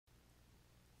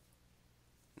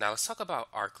Now let's talk about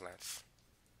arc length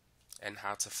and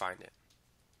how to find it.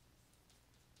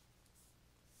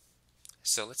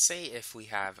 So let's say if we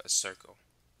have a circle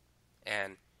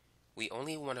and we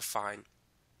only want to find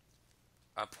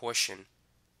a portion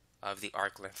of the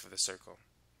arc length of the circle.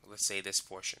 Let's say this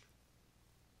portion.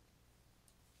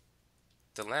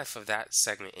 The length of that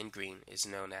segment in green is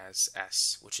known as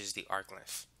S, which is the arc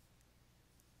length.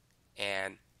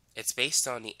 And it's based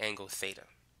on the angle theta.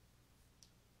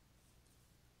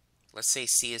 Let's say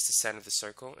C is the center of the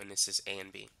circle and this is A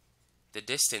and B. The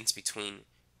distance between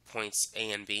points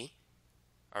A and B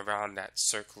around that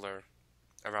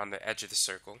around the edge of the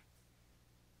circle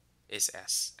is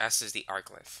S. S is the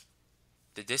arc length.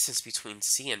 The distance between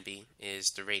C and B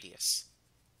is the radius,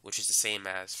 which is the same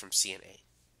as from C and A.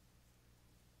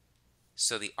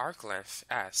 So the arc length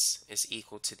S is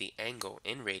equal to the angle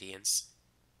in radians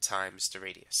times the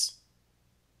radius.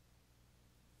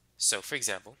 So for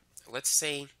example, let's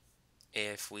say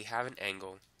if we have an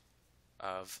angle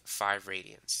of 5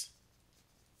 radians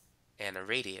and a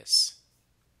radius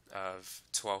of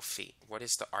 12 feet, what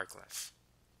is the arc length?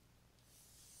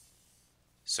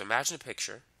 So imagine a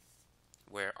picture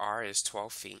where R is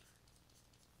 12 feet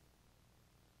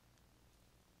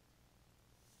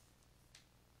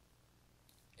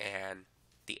and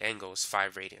the angle is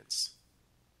 5 radians.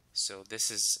 So this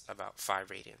is about 5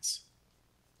 radians.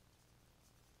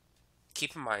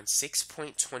 Keep in mind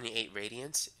 6.28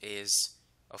 radians is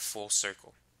a full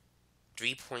circle.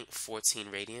 3.14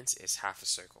 radians is half a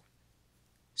circle.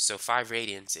 So 5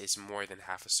 radians is more than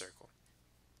half a circle.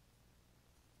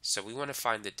 So we want to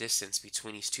find the distance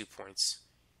between these 2 points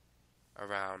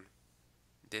around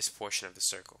this portion of the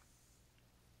circle.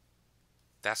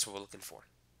 That's what we're looking for.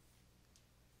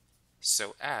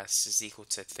 So S is equal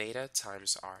to theta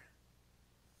times R.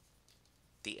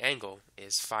 The angle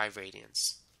is 5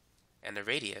 radians, and the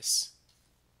radius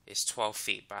is 12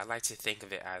 feet, but I like to think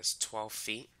of it as 12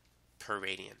 feet per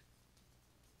radian.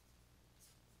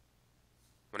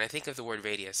 When I think of the word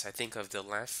radius, I think of the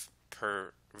length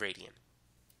per radian.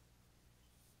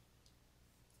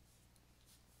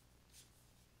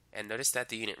 And notice that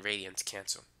the unit radians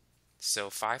cancel. So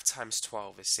 5 times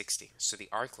 12 is 60. So the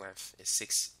arc length is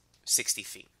 60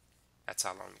 feet. That's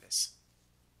how long it is.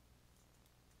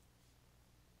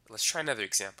 Let's try another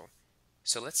example.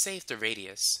 So let's say if the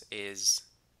radius is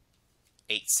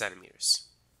 8 centimeters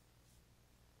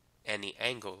and the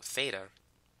angle theta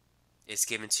is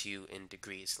given to you in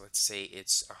degrees. Let's say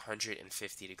it's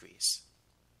 150 degrees.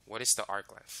 What is the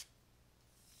arc length?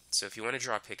 So if you want to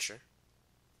draw a picture,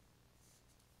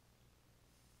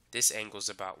 this angle is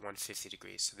about 150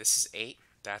 degrees. So this is 8,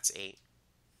 that's 8.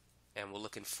 And we're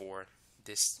looking for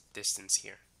this distance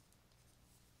here.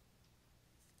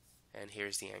 And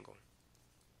here's the angle.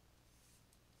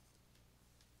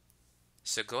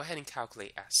 So go ahead and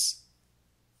calculate S.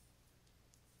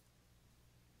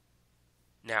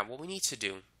 Now what we need to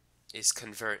do is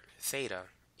convert theta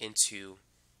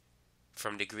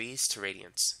from degrees to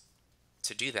radians.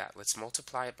 To do that, let's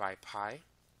multiply it by pi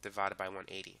divided by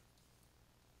 180.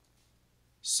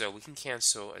 So we can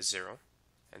cancel a 0,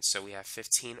 and so we have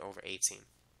 15 over 18.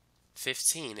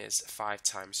 15 is 5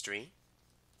 times 3.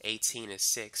 18 is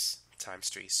 6 times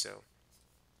 3, so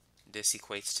this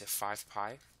equates to 5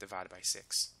 pi divided by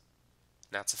 6.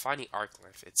 Now to find the arc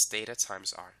length, it's theta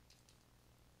times r.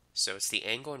 So it's the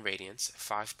angle in radians,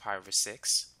 5 pi over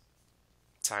 6,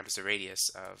 times the radius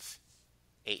of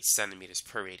 8 centimeters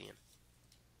per radian.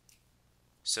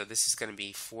 So this is going to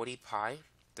be 40 pi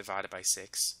divided by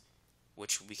 6,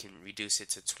 which we can reduce it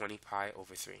to 20 pi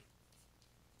over 3.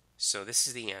 So this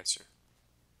is the answer.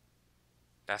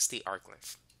 That's the arc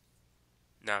length.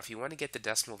 Now if you want to get the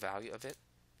decimal value of it,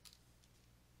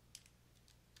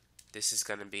 this is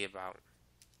going to be about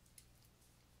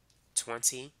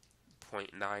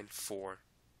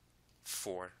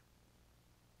 20.944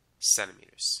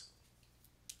 centimeters.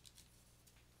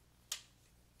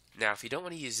 Now if you don't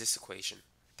want to use this equation,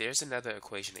 there's another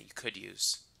equation that you could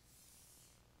use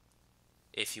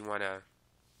if you want to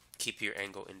keep your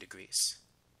angle in degrees.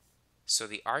 So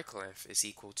the arc length is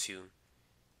equal to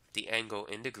the angle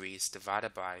in degrees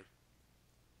divided by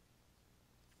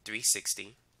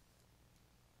 360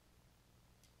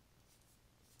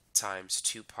 times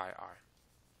 2 pi r,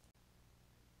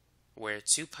 where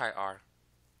 2 pi r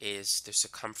is the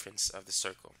circumference of the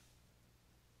circle.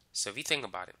 So if you think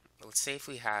about it, let's say if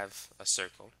we have a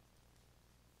circle,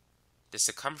 the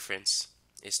circumference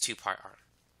is 2 pi r.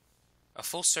 A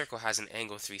full circle has an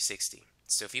angle 360.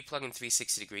 So if you plug in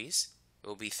 360 degrees, it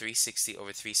will be 360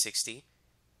 over 360,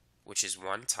 which is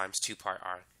 1 times 2 pi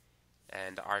r,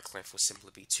 and the arc length will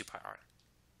simply be 2 pi r.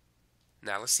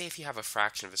 Now let's say if you have a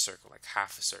fraction of a circle, like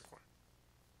half a circle.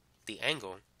 The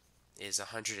angle is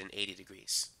 180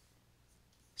 degrees.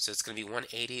 So it's going to be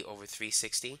 180 over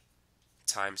 360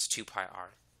 times 2 pi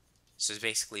r. So it's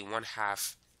basically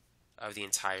 1/2 of the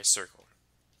entire circle.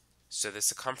 So the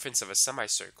circumference of a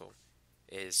semicircle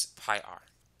is pi r.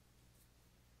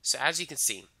 So as you can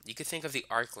see, you can think of the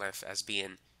arc length as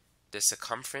being the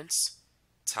circumference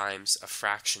times a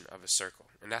fraction of a circle.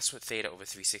 And that's what theta over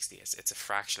 360 is. It's a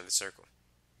fraction of the circle.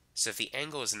 So if the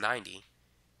angle is 90,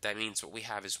 that means what we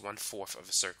have is 1/4 of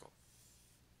a circle.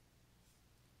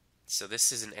 So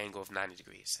this is an angle of 90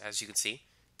 degrees. As you can see,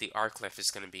 the arc length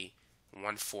is going to be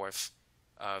 1/4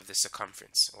 of the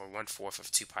circumference, or 1/4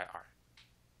 of 2 pi r.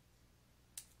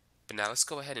 But now let's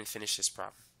go ahead and finish this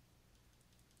problem.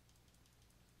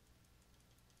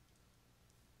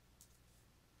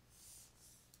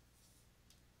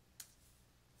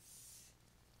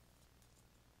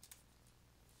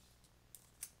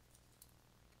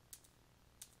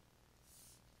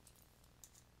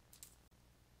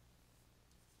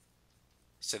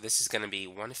 So this is going to be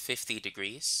 150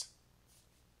 degrees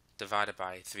divided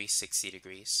by 360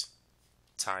 degrees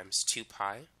times 2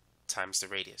 pi times the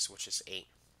radius, which is 8.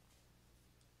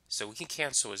 So we can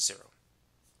cancel a 0.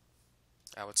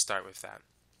 I would start with that.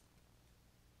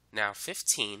 Now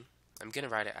 15, I'm going to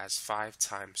write it as 5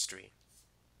 times 3.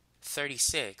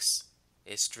 36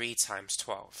 is 3 times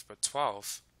 12, but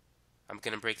 12, I'm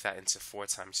going to break that into 4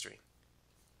 times 3.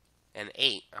 And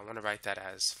 8, I want to write that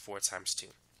as 4 times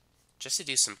 2, just to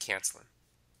do some canceling.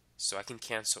 So I can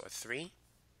cancel a 3,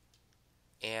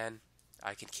 and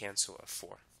I can cancel a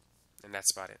 4, and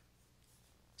that's about it.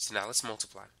 So now let's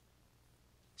multiply.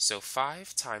 So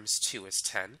 5 times 2 is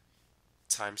 10,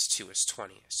 times 2 is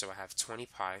 20. So I have 20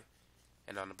 pi,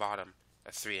 and on the bottom,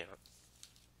 a 3 in it.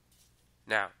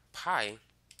 Now, pi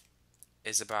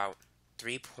is about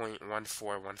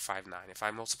 3.14159. If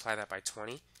I multiply that by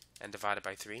 20 and divide it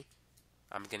by 3,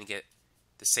 I'm going to get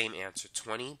the same answer,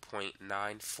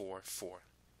 20.944.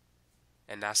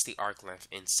 And that's the arc length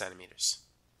in centimeters.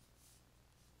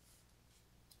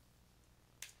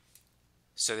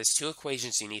 So there's two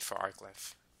equations you need for arc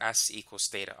length. S equals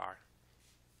theta r.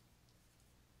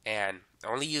 And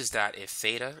only use that if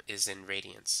theta is in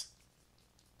radians.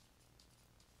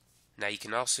 Now you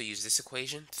can also use this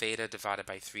equation, theta divided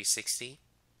by 360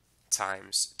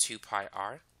 times 2 pi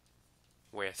r,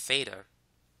 where theta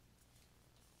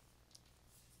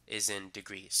is in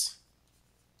degrees.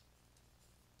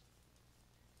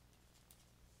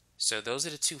 So those are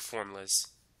the two formulas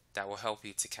that will help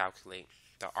you to calculate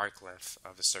the arc length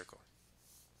of a circle.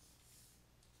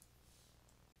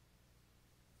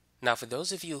 Now for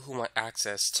those of you who want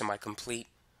access to my complete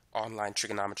online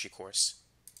trigonometry course,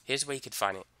 here's where you can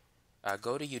find it.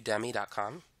 Go to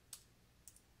udemy.com,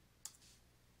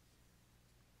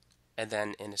 and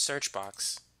then in the search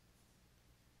box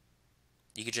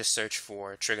you could just search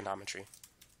for trigonometry.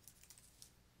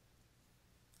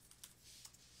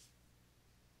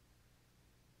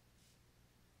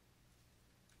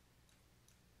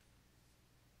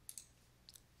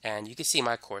 And you can see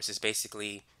my course is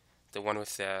basically the one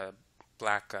with the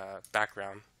black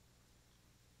background.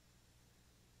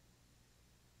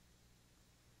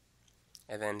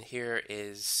 And then here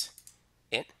is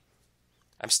it.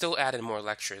 I'm still adding more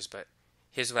lectures, but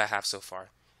here's what I have so far.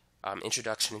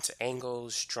 Introduction into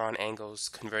angles, drawn angles,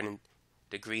 converting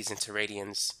degrees into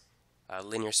radians,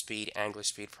 linear speed, angular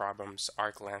speed problems,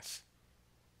 arc length,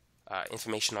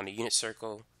 information on the unit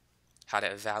circle, how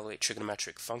to evaluate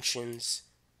trigonometric functions,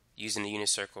 using the unit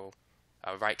circle,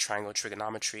 right triangle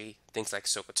trigonometry, things like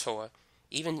SOHCAHTOA.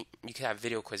 Even you can have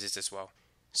video quizzes as well,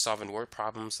 solving word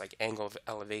problems like angle of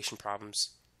elevation problems.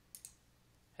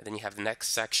 And then you have the next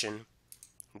section,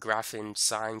 graphing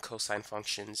sine, cosine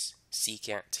functions,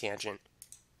 secant, tangent,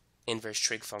 inverse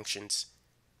trig functions.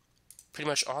 Pretty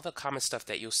much all the common stuff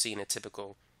that you'll see in a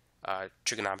typical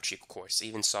trigonometry course,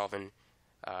 even solving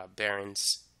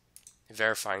barons,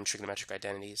 verifying trigonometric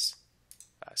identities,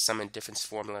 summing difference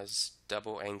formulas,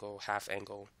 double angle, half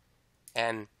angle,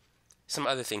 and some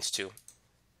other things too.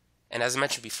 And as I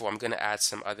mentioned before, I'm going to add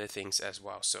some other things as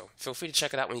well. So feel free to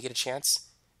check it out when you get a chance.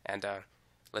 And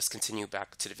let's continue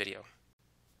back to the video.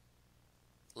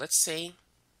 Let's say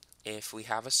if we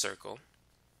have a circle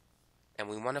and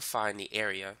we want to find the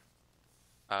area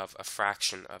of a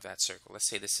fraction of that circle. Let's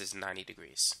say this is 90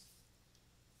 degrees.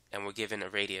 And we're given a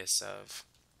radius of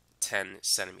 10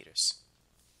 centimeters.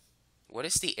 What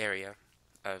is the area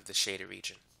of the shaded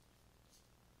region?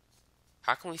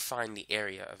 How can we find the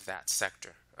area of that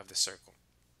sector of the circle?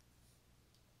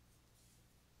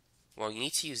 Well, you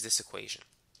need to use this equation,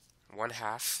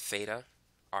 1/2 theta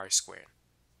r squared.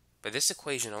 But this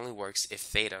equation only works if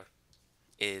theta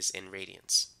is in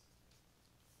radians.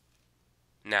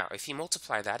 Now, if you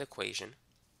multiply that equation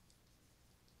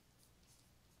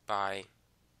by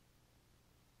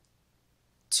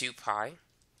 2 pi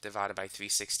divided by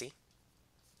 360,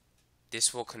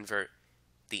 this will convert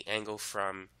the angle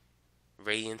from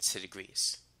radians to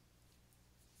degrees.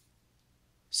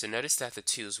 So notice that the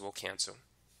 2's will cancel.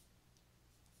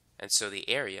 And so the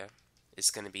area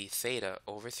is going to be theta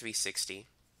over 360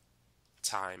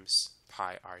 times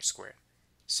pi r squared.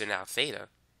 So now theta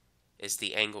is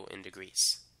the angle in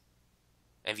degrees.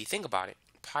 And if you think about it,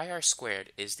 pi r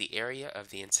squared is the area of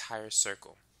the entire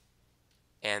circle.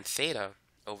 And theta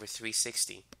over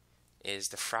 360 is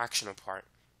the fractional part,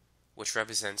 which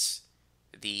represents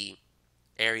the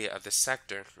area of the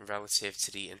sector relative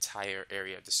to the entire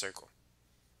area of the circle.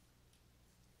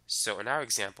 So in our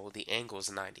example, the angle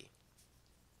is 90.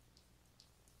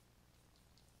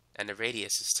 And the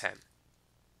radius is 10.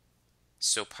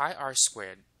 So pi r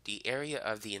squared, the area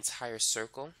of the entire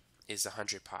circle, is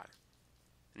 100 pi.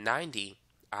 90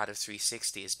 out of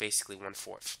 360 is basically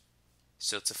 1/4.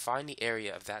 So to find the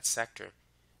area of that sector,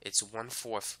 it's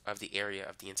 1/4 of the area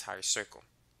of the entire circle.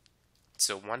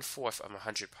 So 1/4 of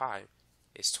 100 pi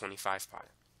is 25 pi.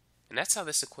 And that's how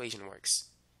this equation works.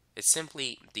 It's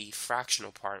simply the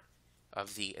fractional part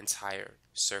of the entire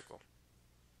circle.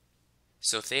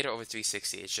 So theta over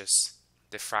 360 is just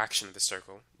the fraction of the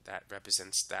circle that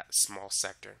represents that small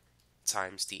sector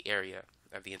times the area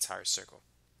of the entire circle.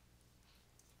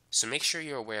 So make sure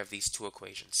you're aware of these two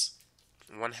equations.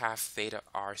 1/2 theta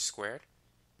r squared,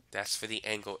 that's for the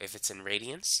angle if it's in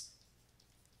radians,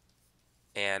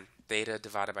 and theta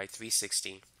divided by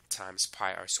 360 times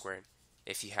pi r squared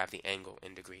if you have the angle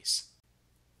in degrees.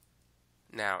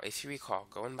 Now, if you recall,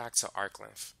 going back to arc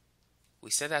length, we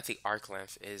said that the arc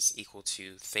length is equal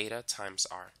to theta times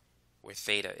r, where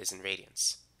theta is in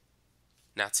radians.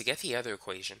 Now, to get the other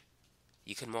equation,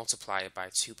 you can multiply it by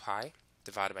 2 pi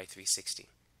divided by 360.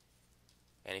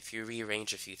 And if you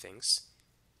rearrange a few things,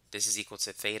 this is equal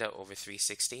to theta over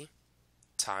 360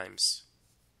 times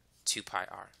 2 pi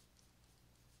r.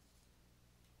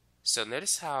 So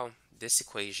notice how this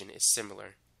equation is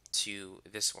similar to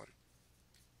this one.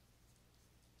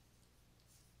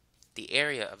 The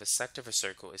area of a sector of a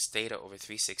circle is theta over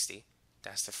 360,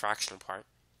 that's the fractional part,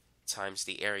 times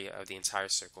the area of the entire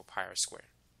circle, pi r squared.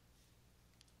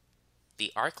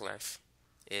 The arc length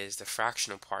is the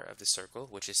fractional part of the circle,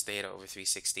 which is theta over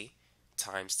 360,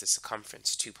 times the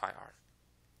circumference, 2 pi r.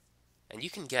 And you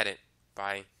can get it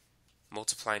by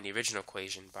multiplying the original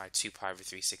equation by 2 pi over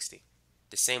 360.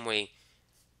 The same way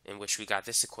in which we got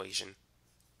this equation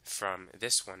from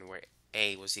this one, where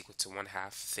a was equal to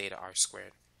 1/2 theta r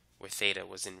squared, where theta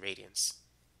was in radians.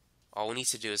 All we need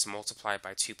to do is multiply it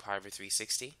by 2 pi over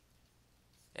 360,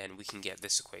 and we can get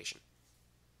this equation.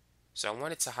 So I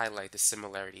wanted to highlight the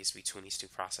similarities between these two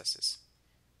processes.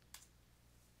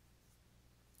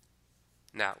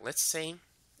 Now, let's say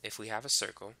if we have a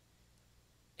circle,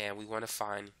 and we want to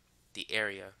find the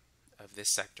area of this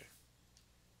sector.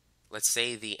 Let's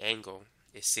say the angle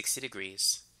is 60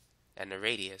 degrees, and the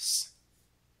radius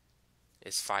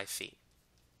is 5 feet.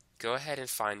 Go ahead and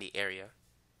find the area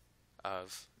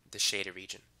of the shaded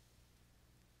region.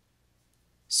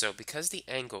 So because the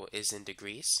angle is in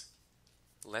degrees,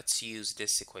 let's use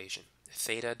this equation,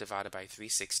 theta divided by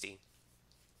 360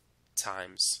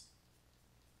 times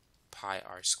pi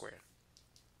r squared.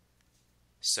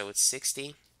 So it's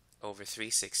 60 over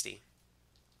 360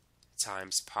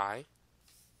 times pi.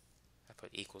 I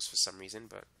put equals for some reason,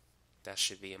 but that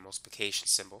should be a multiplication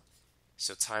symbol.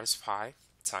 So times pi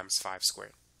times 5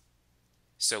 squared.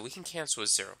 So we can cancel a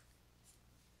 0.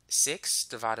 6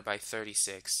 divided by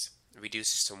 36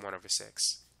 reduces to 1 over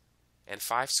 6. And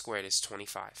 5 squared is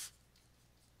 25.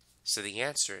 So the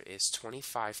answer is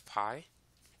 25 pi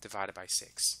divided by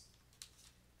 6.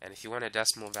 And if you want a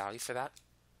decimal value for that,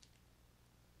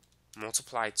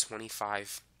 multiply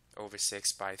 25 over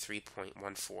 6 by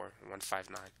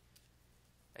 3.14159.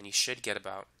 And you should get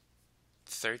about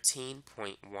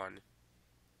 13.1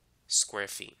 square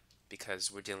feet, because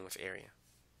we're dealing with area.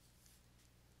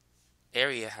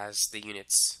 Area has the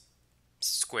units,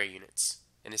 square units,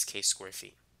 in this case square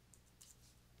feet.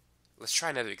 Let's try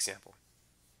another example.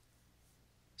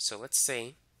 So let's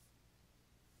say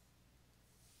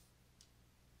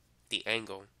the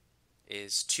angle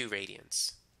is 2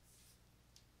 radians.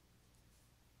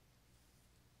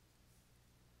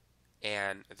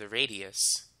 And the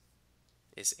radius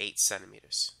is 8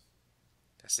 centimeters.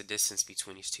 That's the distance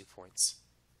between these 2 points.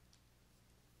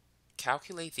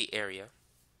 Calculate the area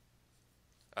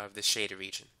of the shaded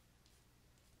region.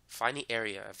 Find the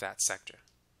area of that sector.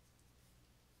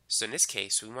 So in this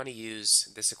case, we want to use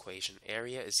this equation.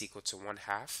 Area is equal to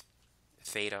 1/2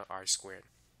 theta r squared,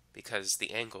 because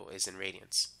the angle is in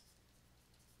radians.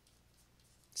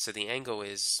 So the angle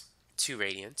is 2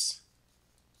 radians,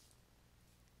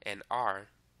 and r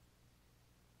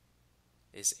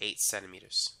is 8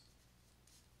 centimeters.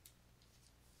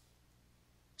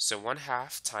 So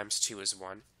 1/2 times 2 is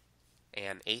 1,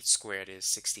 and 8 squared is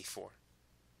 64.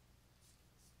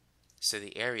 So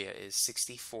the area is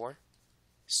 64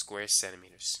 square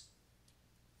centimeters.